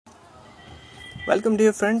Welcome,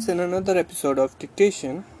 dear friends, in another episode of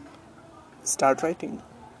Dictation. Start writing.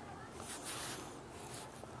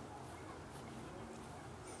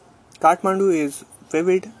 Kathmandu is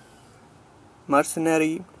vivid,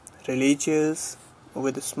 mercenary, religious,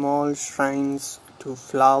 with small shrines to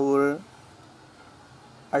flower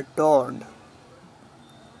adorned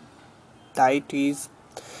deities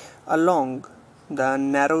along the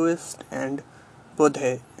narrowest and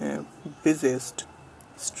busiest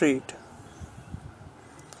street.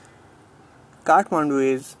 Kathmandu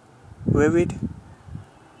is vivid,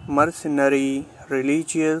 mercenary,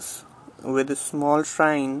 religious, with a small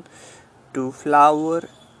shrine to flower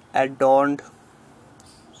adorned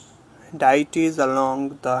deities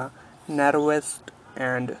along the narrowest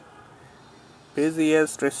and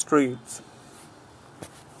busiest streets.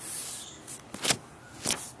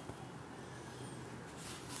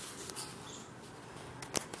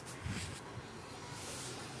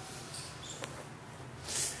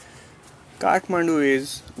 Kathmandu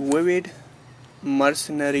is vivid,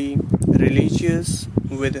 mercenary, religious,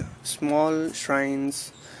 with small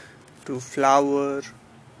shrines to flower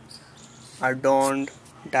adorned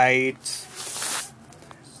deities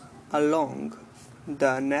along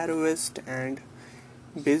the narrowest and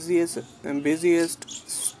busiest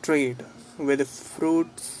street with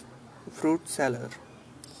fruit seller.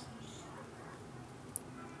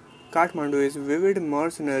 Kathmandu is vivid,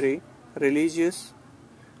 mercenary, religious,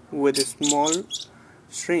 with small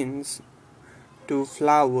shrines to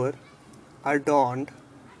flower adorned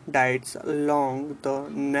deities along the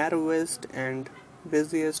narrowest and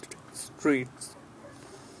busiest streets.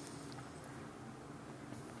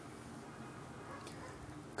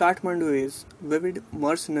 Kathmandu is vivid,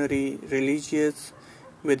 mercenary, religious,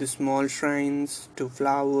 with small shrines to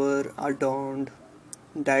flower adorned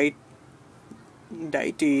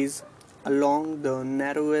deities along the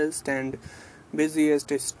narrowest and busiest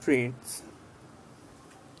streets.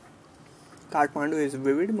 Kathmandu is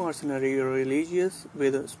vivid, mercenary, religious,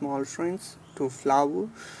 with small shrines to flower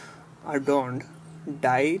adorned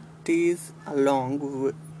deities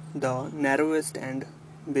along the narrowest and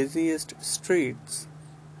busiest streets.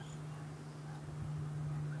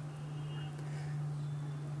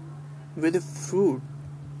 With flute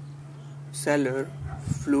seller,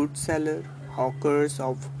 hawkers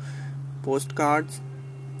of postcards,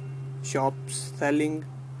 shops selling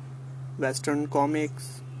Western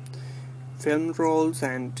comics, film rolls,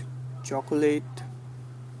 and chocolate.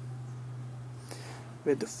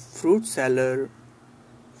 With flute seller,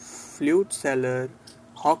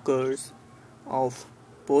 hawkers of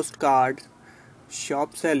postcards,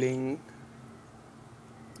 shop selling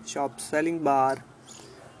bar,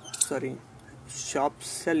 shop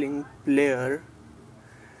selling player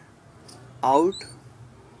out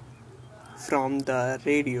from the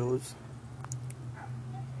radios.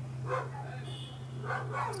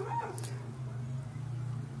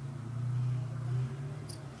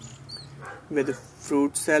 With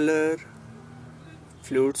flute seller,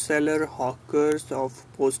 hawkers of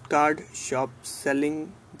postcard, shop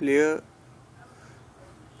selling Western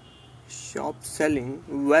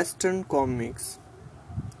comics,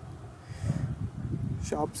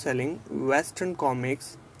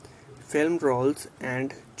 film rolls,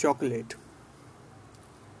 and chocolate.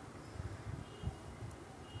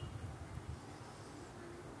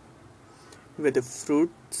 With a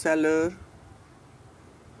flute seller,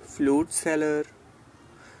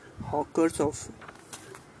 hawkers of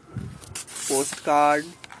postcards,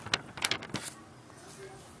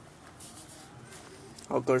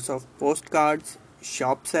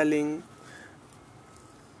 shop selling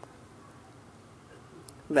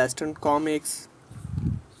Western comics,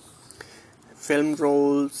 film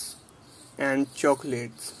rolls, and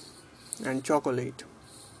chocolate.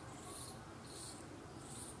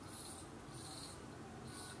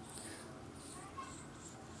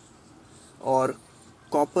 Or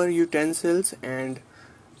copper utensils and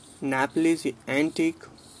Naples antique,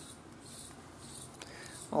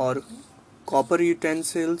 or copper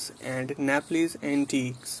utensils and Naples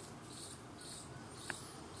antiques,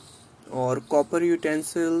 or copper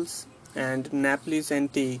utensils and Naples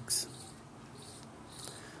antiques,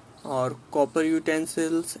 or copper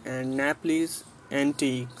utensils and Naples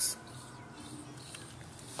antiques.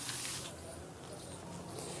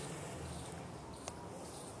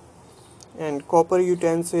 And copper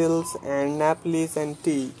utensils and Naples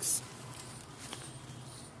antiques.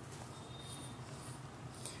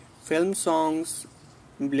 Film songs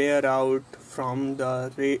blare out from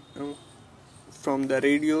the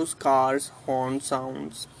radio's car's horn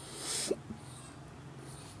sounds.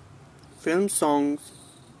 Film songs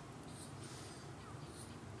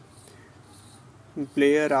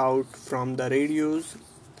blare out from the radios.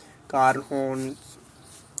 Car horns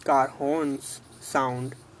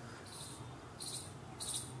sound.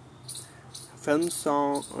 Film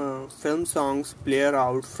songs blare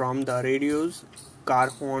out from the radios. Car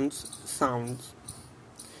horns sounds.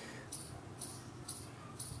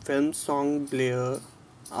 Film song blare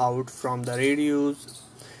out from the radios.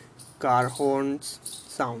 Car horns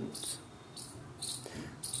sounds.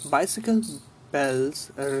 Bicycle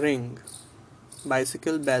bells ring.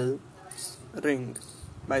 Bicycle bells ring.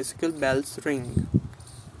 Bicycle bells ring.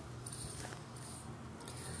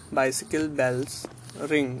 Bicycle bells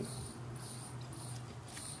ring.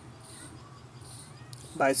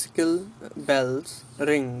 Bicycle bells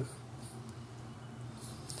ring.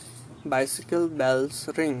 Bicycle bells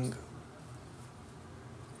ring.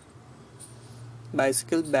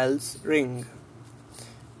 Bicycle bells ring.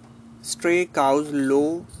 Stray cows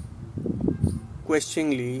low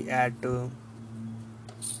questioningly at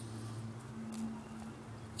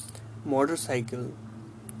motorcycle.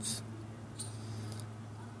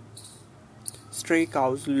 Stray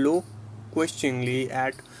cows look questioningly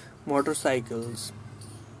at motorcycles.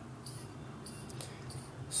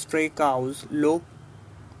 Stray cows look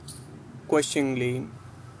questioningly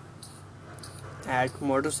at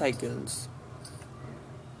motorcycles.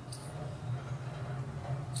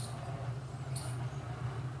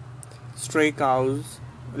 Stray cows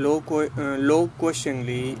look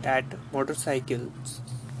questioningly at motorcycles.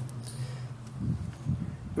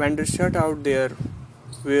 Vendors shut out their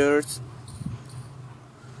wares.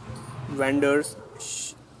 Vendors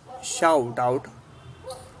shout out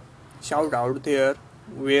their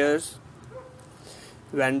wares.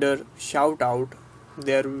 Vendors shout out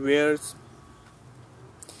their wares.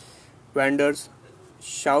 Vendors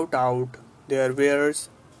shout out their wares.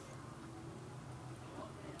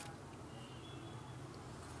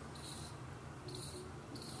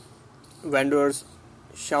 Vendors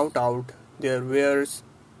shout out their wares.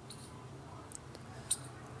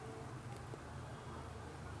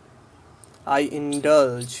 I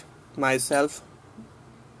indulge myself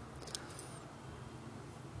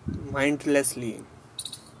mindlessly.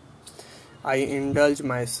 I indulge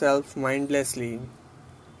myself mindlessly.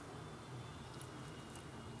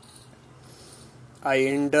 I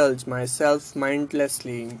indulge myself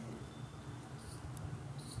mindlessly.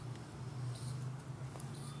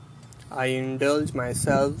 I indulge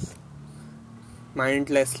myself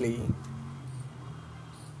mindlessly.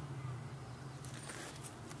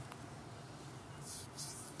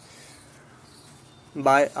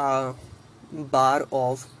 Buy a bar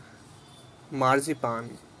of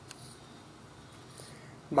marzipan.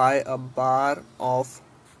 Buy a bar of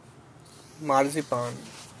marzipan.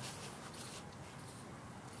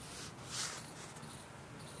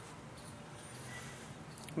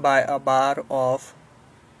 Buy a bar of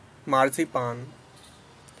marzipan.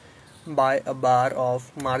 Buy a bar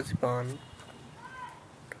of marzipan.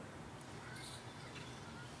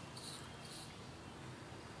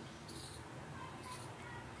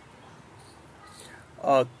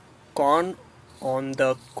 A corn on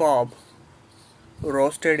the cob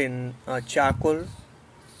roasted in a charcoal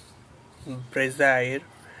brazier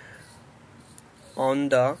on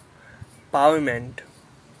the pavement.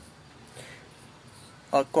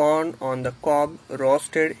 A corn on the cob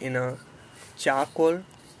roasted in a charcoal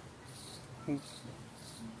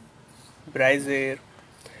brazier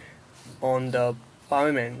on the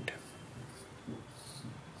pavement.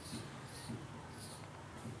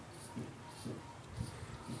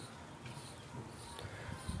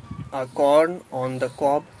 A corn on the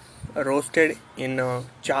cob roasted in a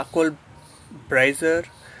charcoal brazier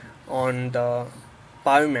on the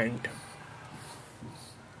pavement.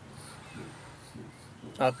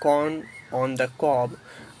 A corn on the cob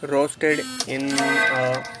roasted in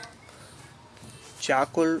a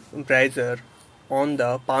charcoal brazier on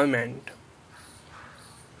the pavement.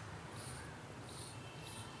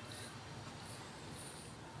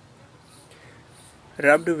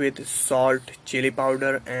 Rubbed with salt, chili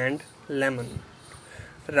powder and lemon.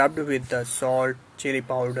 Rubbed with the salt, chili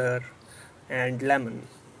powder and lemon.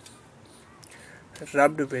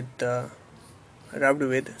 Rubbed with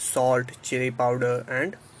salt, chili powder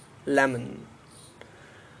and lemon.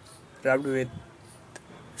 Rubbed with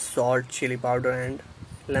salt, chili powder and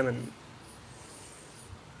lemon.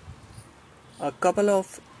 A couple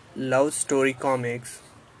of love story comics.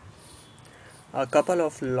 A couple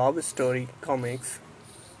of love story comics.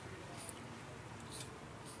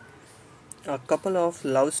 A couple of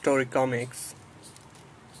love story comics.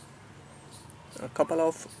 A couple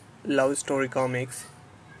of love story comics.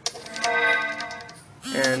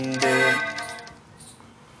 And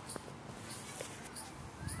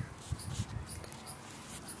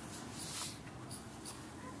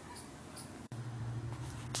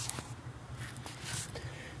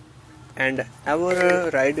and Ever a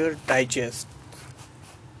Rider Digest,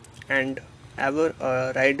 and Ever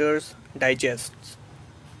a Rider's Digests,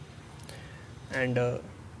 and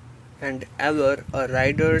Ever a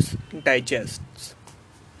Rider's Digests,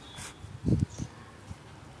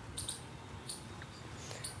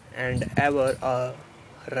 and Ever a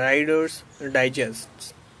Rider's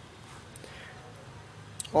Digests.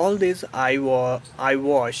 All this I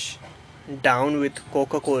wash down with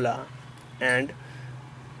Coca-Cola, and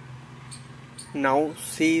now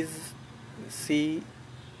see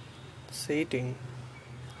sitting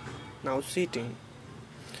now sitting.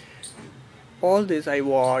 All this I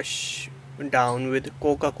wash down with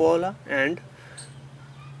Coca-Cola, and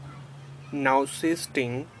now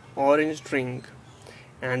sitting orange drink,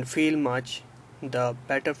 and feel much the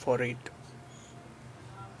better for it.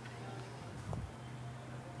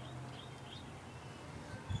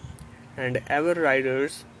 And Ever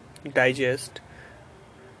Riders Digest.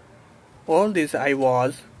 All this I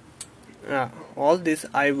was all this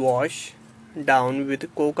I wash down with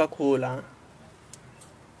Coca-Cola,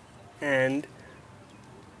 and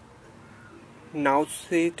now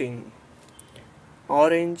sitting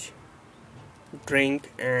orange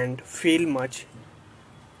drink, and feel much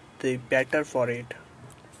the better for it.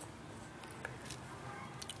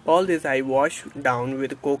 All this I wash down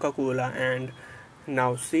with Coca-Cola, and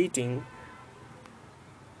now sitting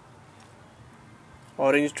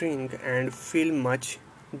orange drink, and feel much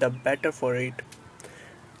the better for it.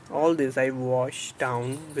 All this I wash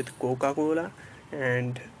down with Coca-Cola,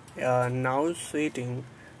 and now sitting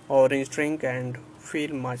orange drink, and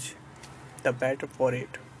feel much the better for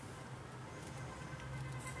it.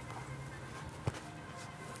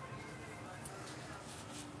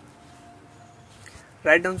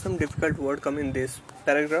 Write down some difficult word come in this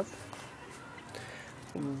paragraph.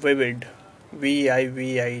 Vivid,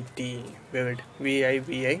 V-I-V-I-D, vivid,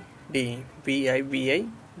 V-I-V-I-D,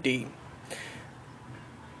 V-I-V-I-D.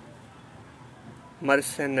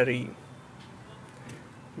 Mercenary,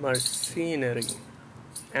 mercenary,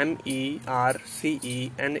 M-E-R-C-E-N-A-R-Y,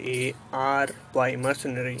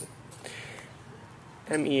 mercenary,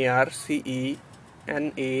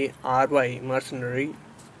 M-E-R-C-E-N-A-R-Y, mercenary,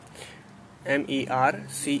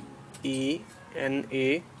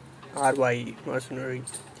 M-E-R-C-E-N-A-R-Y, mercenary.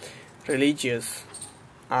 Religious,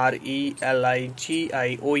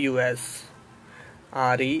 R-E-L-I-G-I-O-U-S,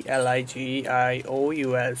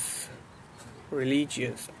 R-E-L-I-G-I-O-U-S,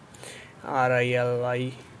 religious,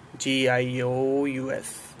 R-I-L-I-G-I-O-U-S,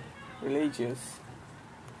 religious.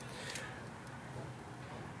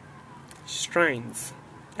 Shrines,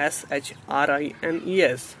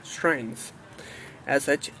 S-H-R-I-N-E-S, shrines,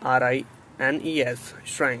 S-H-R-I-N-E-S,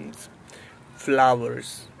 shrines.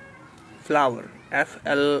 Flowers, flower,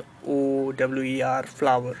 F-L-O-W-E-R,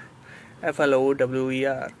 flower,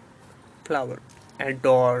 F-L-O-W-E-R, flower.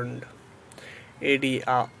 Adorned,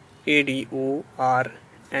 A-D-O-R-N-E-D,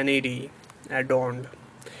 adorned,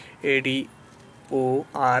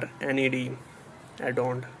 A-D-O-R-N-E-D,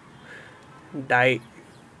 adorned.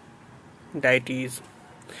 Deities,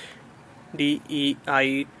 D-E-I-T-I-E-S,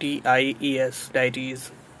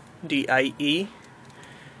 deities, D-E-I-T-I-E-S,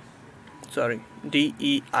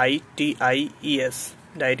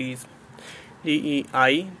 deities,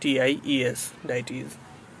 D-E-I-T-I-E-S, deities.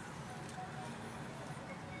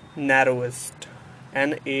 Narrowest,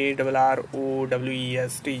 N-A-R-R-O-W-E-S-T,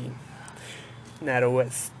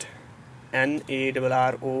 narrowest,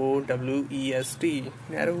 N-A-R-R-O-W-E-S-T,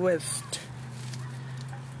 narrowest.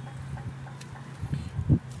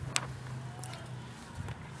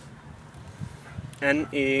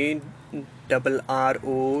 N-A-R-R-O-W-E-S-T,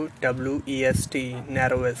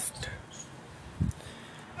 narrowest.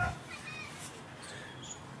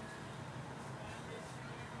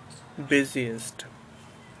 Busiest,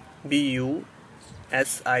 B-U-S-I-E-S-T,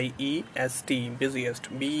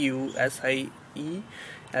 busiest, B-U-S-I-E-S-T,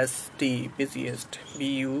 busiest,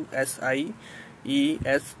 B-U-S-I-E-S-T,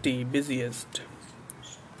 busiest.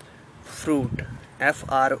 Fruit,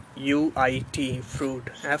 F-R-U-I-T, fruit,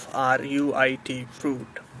 F-R-U-I-T,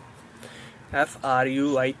 fruit,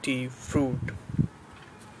 F-R-U-I-T, fruit.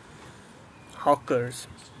 Hawkers,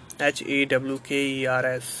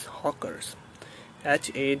 H-A-W-K-E-R-S, hawkers,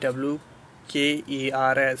 H-A-W-K-E-R-S,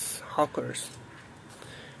 hawkers,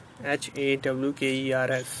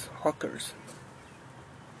 H-A-W-K-E-R-S, hawkers.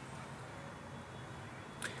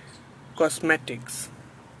 Cosmetics,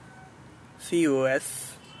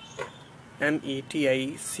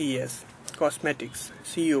 C-O-S-M-E-T-I-C-S, cosmetics,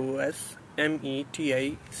 C-O-S-M-E-T-I-C-S,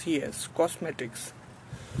 cosmetics.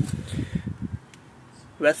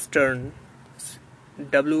 Western,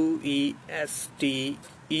 W-E-S-T-E-R-S,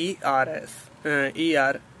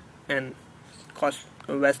 N. Western.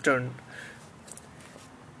 Western.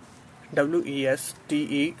 Western.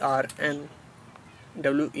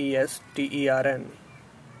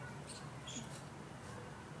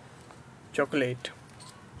 Chocolate. Chocolat.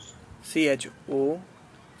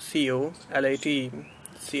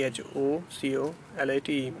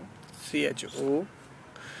 Chocolat.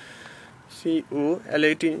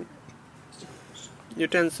 Colat.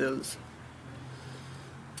 Utensils.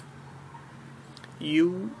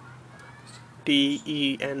 Utensils.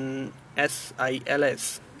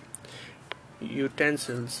 Utensils.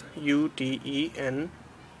 Utensils.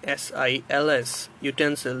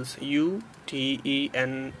 Utensils.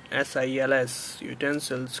 Utensils.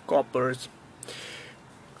 Utensils. Coppers.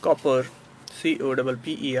 Copper. Copper.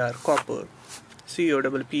 Copper.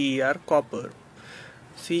 Copper.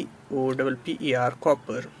 Copper.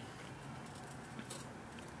 Copper.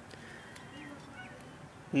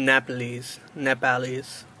 Nepalese.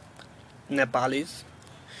 Nepalese. Nepalese.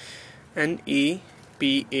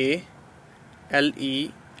 Nepalese.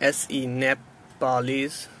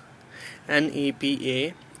 Nepalese.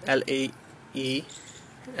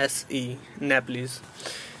 Nepalese. Nepalese.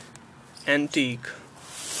 Antique.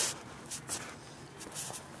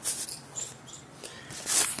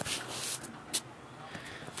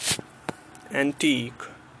 Antique.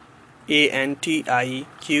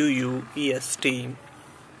 Antiquest.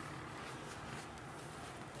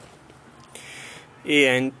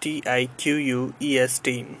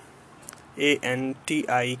 Antiquest.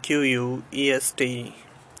 Antiquest.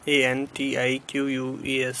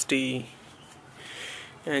 Antiquest.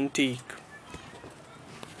 Antique.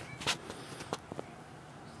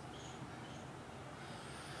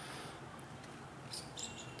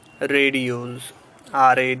 Radios.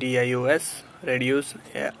 Radios. Radios.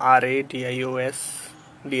 Radios.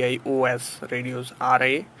 Dios. Radios.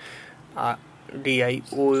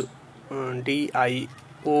 Dios.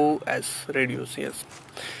 Radios. Yes.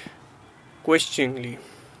 Questioningly.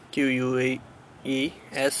 Questioningly.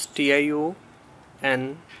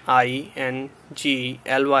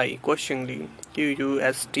 Questioningly.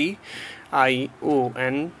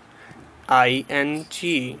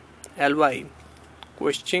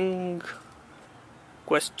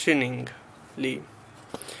 Questioningly.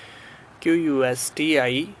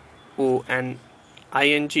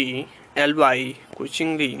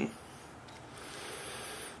 Questioningly.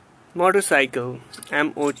 Motorcycle.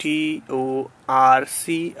 Motorcycles.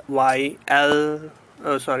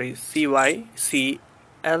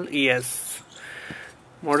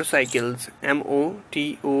 Motorcycles. Motorcycles.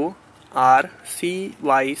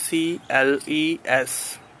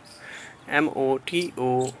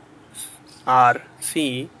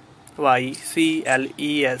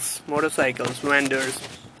 Motorcycles. Motorcycles. Vendors.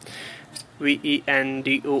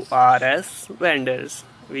 Vendors.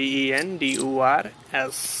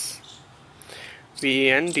 Vendors.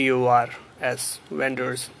 Vendors.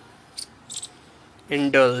 Vendors.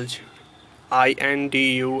 Indulge.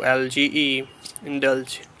 Indulge. Indulge.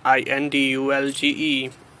 Indulge.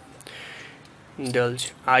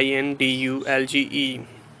 Indulge. Indulge.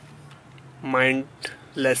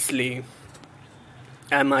 Mindlessly.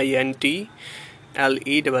 Mindlessly.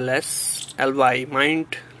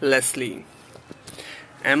 Mindlessly.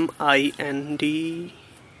 Mindlessly.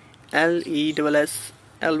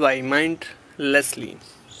 Mindlessly.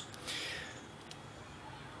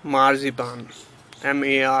 Marzipan.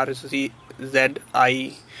 Marzipan.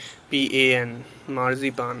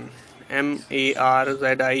 Marzipan.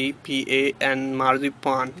 Marzipan.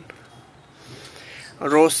 Marzipan.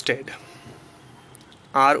 Roasted.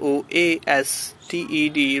 Roasted.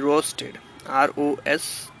 Roasted.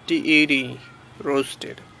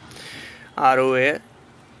 Roasted.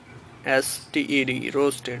 Roasted.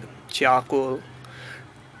 Roasted. Charcoal.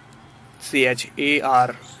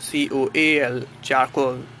 Charcoal.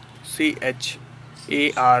 Charcoal.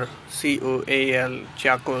 Charcoal.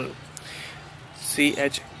 Charcoal.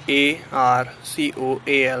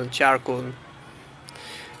 Charcoal.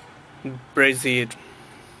 Brazier.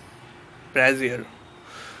 Brazier.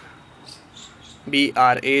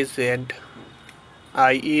 Brazier.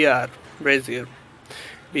 Brazier.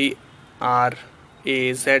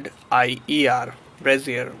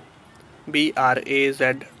 Brazier.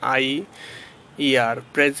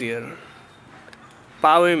 Brazier.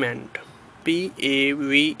 Pavement.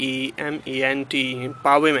 Pavement.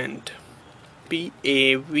 Pavement.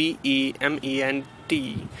 Pavement.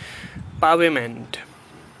 Pavement.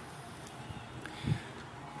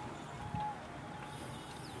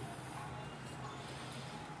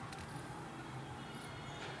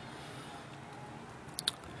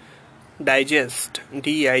 Digest.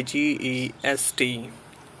 Digest.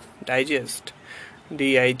 digest,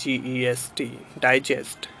 digest,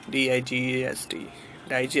 digest, digest,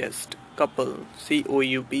 digest, couple, couple,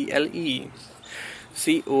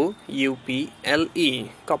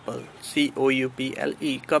 couple,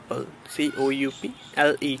 couple,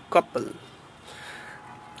 couple, couple.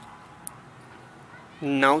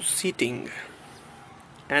 Now sitting,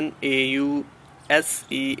 nauseating,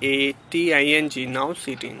 now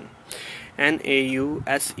sitting, nauseating,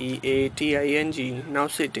 now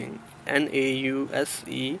sitting,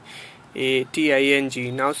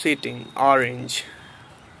 nauseating, now sitting. Orange,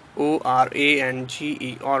 orange,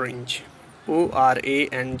 orange,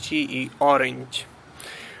 orange, orange.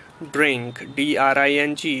 Drink,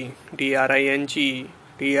 drink, drink,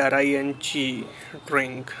 drink,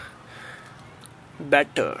 drink.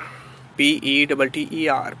 Better, better,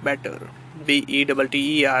 better,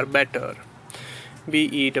 better,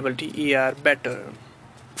 better.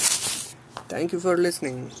 Thank you for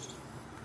listening.